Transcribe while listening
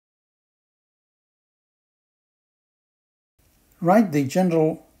Write the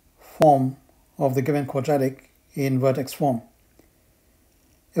general form of the given quadratic in vertex form.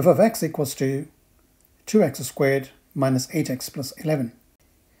 F of x equals to 2x squared minus 8x plus 11.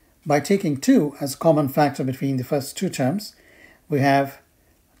 By taking 2 as a common factor between the first two terms, we have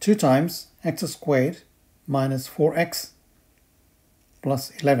 2 times x squared minus 4x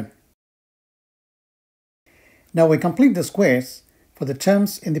plus 11. Now we complete the squares for the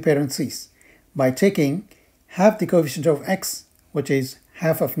terms in the parentheses by taking half the coefficient of x, which is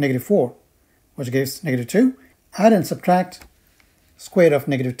half of negative 4, which gives negative 2, add and subtract square of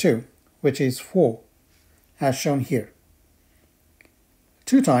negative 2, which is 4, as shown here.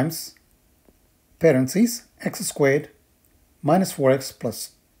 2 times parentheses x squared minus 4x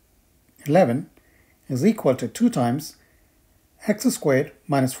plus 11 is equal to 2 times x squared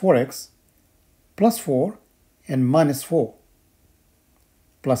minus 4x plus 4 and minus 4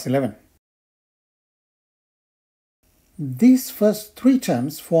 plus 11. These first three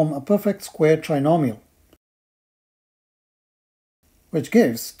terms form a perfect square trinomial, which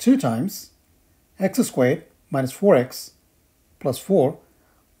gives 2 times x squared minus 4x plus 4.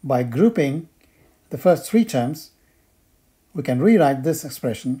 By grouping the first three terms, we can rewrite this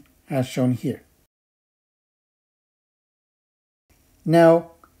expression as shown here.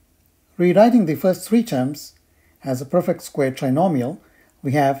 Now, rewriting the first three terms as a perfect square trinomial,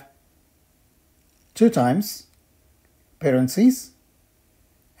 we have 2 times parentheses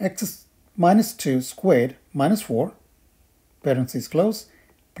x minus 2 squared minus 4, parentheses close,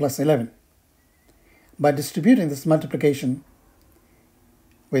 plus 11. By distributing this multiplication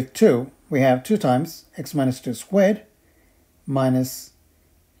with 2, we have 2 times x minus 2 squared minus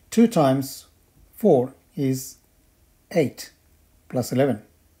 2 times 4 is 8 plus 11.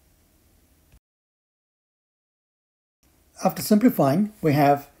 After simplifying, we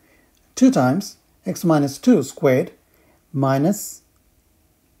have 2 times x minus 2 squared minus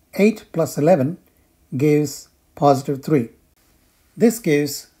 8 plus 11 gives positive 3. This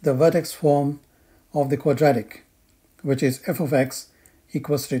gives the vertex form of the quadratic, which is f of x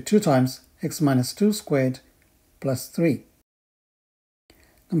equals to 2 times x minus 2 squared plus 3.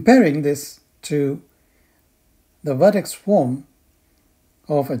 Comparing this to the vertex form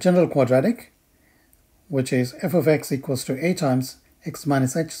of a general quadratic, which is f of x equals to a times x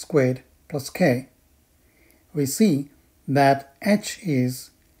minus h squared plus k, we see that h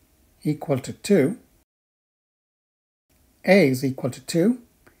is equal to 2, a is equal to 2,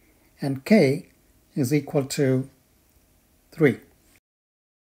 and k is equal to 3.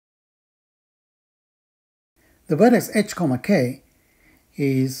 The vertex h, k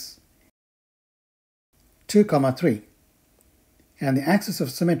is 2, 3, and the axis of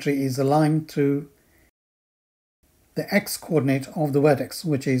symmetry is aligned to the x coordinate of the vertex,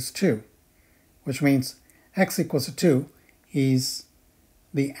 which is 2, which means x equals to 2 is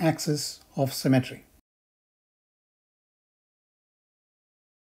the axis of symmetry.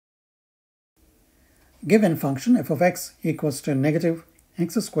 Given function f of x equals to negative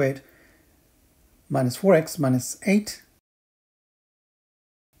x squared minus 4x minus 8,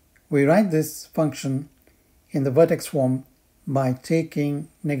 we write this function in the vertex form by taking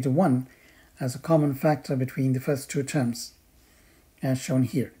negative 1 as a common factor between the first two terms, as shown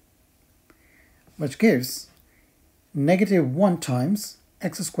here, which gives negative 1 times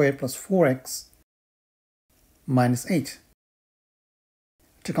x squared plus 4x minus 8.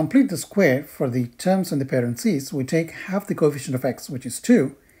 To complete the square for the terms in the parentheses, we take half the coefficient of x, which is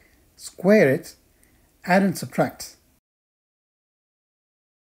 2, square it, add and subtract.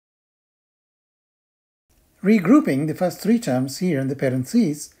 Regrouping the first three terms here in the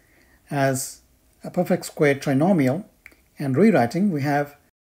parentheses as a perfect square trinomial and rewriting, we have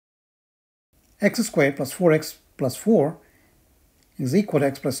x squared plus 4x plus 4 is equal to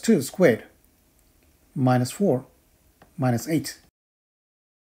x plus 2 squared minus 4 minus 8.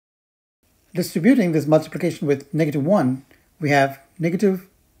 Distributing this multiplication with negative 1, we have negative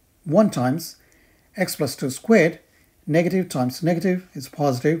 1 times x plus 2 squared, negative times negative is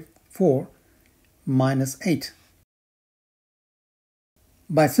positive 4 minus 8.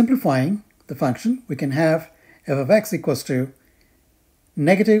 By simplifying the function, we can have f of x equals to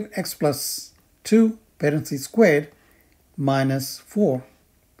negative x plus 2 parentheses squared minus 4.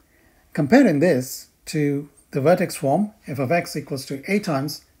 Comparing this to the vertex form, f of x equals to a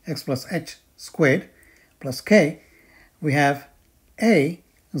times x plus h squared plus k, we have a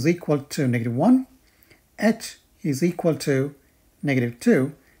is equal to negative 1, h is equal to negative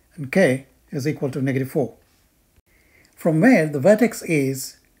 2, and k is equal to negative 4. From where the vertex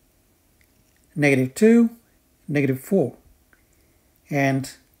is negative 2, negative 4,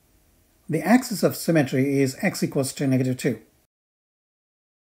 and the axis of symmetry is x equals to negative 2.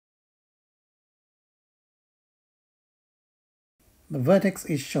 The vertex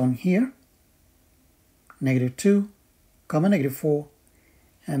is shown here, -2, -4,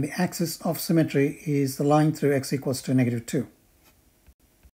 and the axis of symmetry is the line through x equals to -2.